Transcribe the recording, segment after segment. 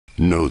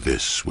Know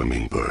this,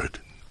 swimming bird.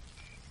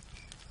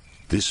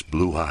 This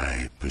blue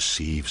eye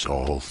perceives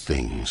all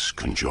things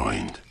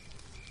conjoined.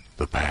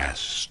 The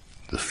past,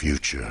 the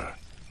future,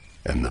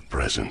 and the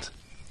present.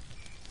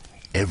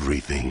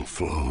 Everything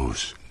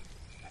flows,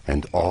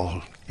 and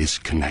all is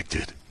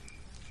connected.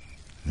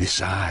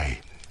 This eye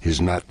is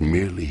not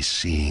merely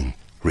seeing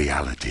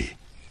reality.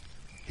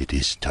 It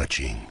is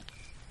touching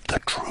the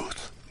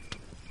truth.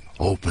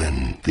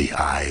 Open the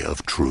eye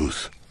of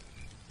truth.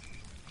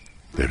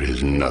 There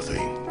is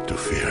nothing to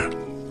fear.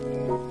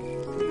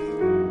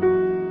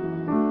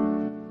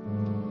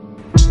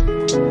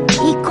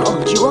 He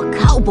called you a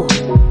cowboy.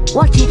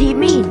 What did he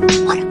mean?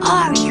 What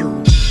are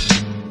you?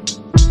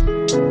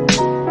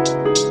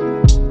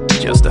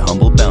 Just a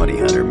humble bounty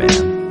hunter,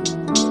 man.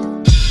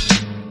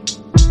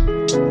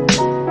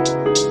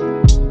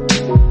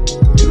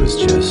 It was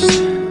just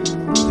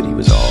that he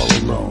was all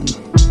alone,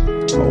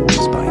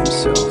 always by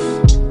himself.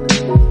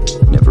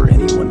 Never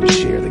anyone to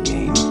share the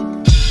game.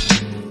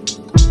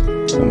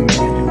 A man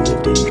who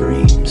lived in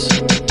dreams.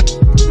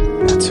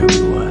 That's who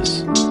he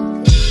was.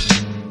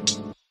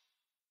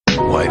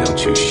 Why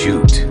don't you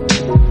shoot?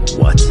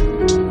 What?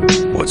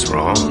 What's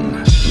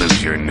wrong?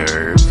 Lose your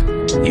nerve?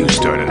 You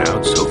started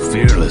out so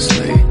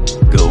fearlessly.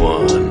 Go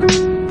on,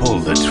 pull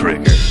the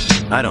trigger.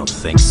 I don't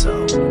think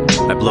so.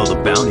 I blow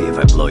the bounty if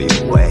I blow you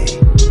away.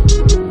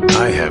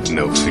 I have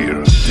no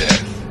fear of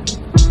death.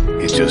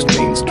 It just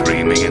means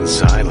dreaming in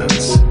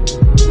silence.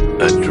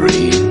 A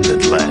dream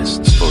that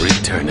lasts for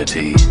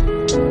eternity.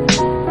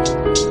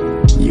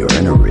 You're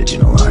an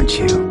original, aren't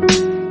you?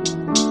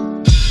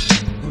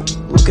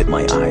 Look at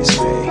my eyes,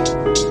 Faye.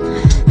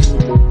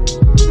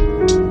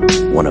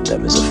 One of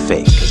them is a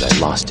fake because I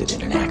lost it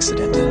in an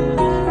accident.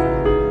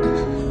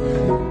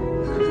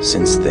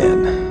 Since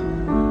then,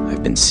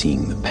 I've been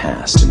seeing the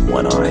past in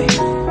one eye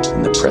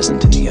and the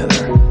present in the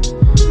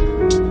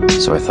other.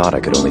 So I thought I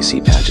could only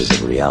see patches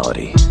of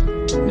reality,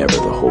 never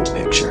the whole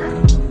picture.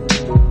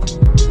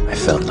 I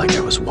felt like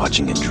I was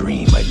watching a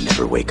dream I'd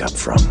never wake up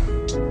from.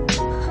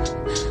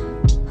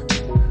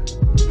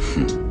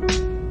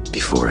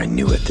 Before I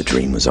knew it, the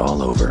dream was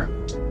all over.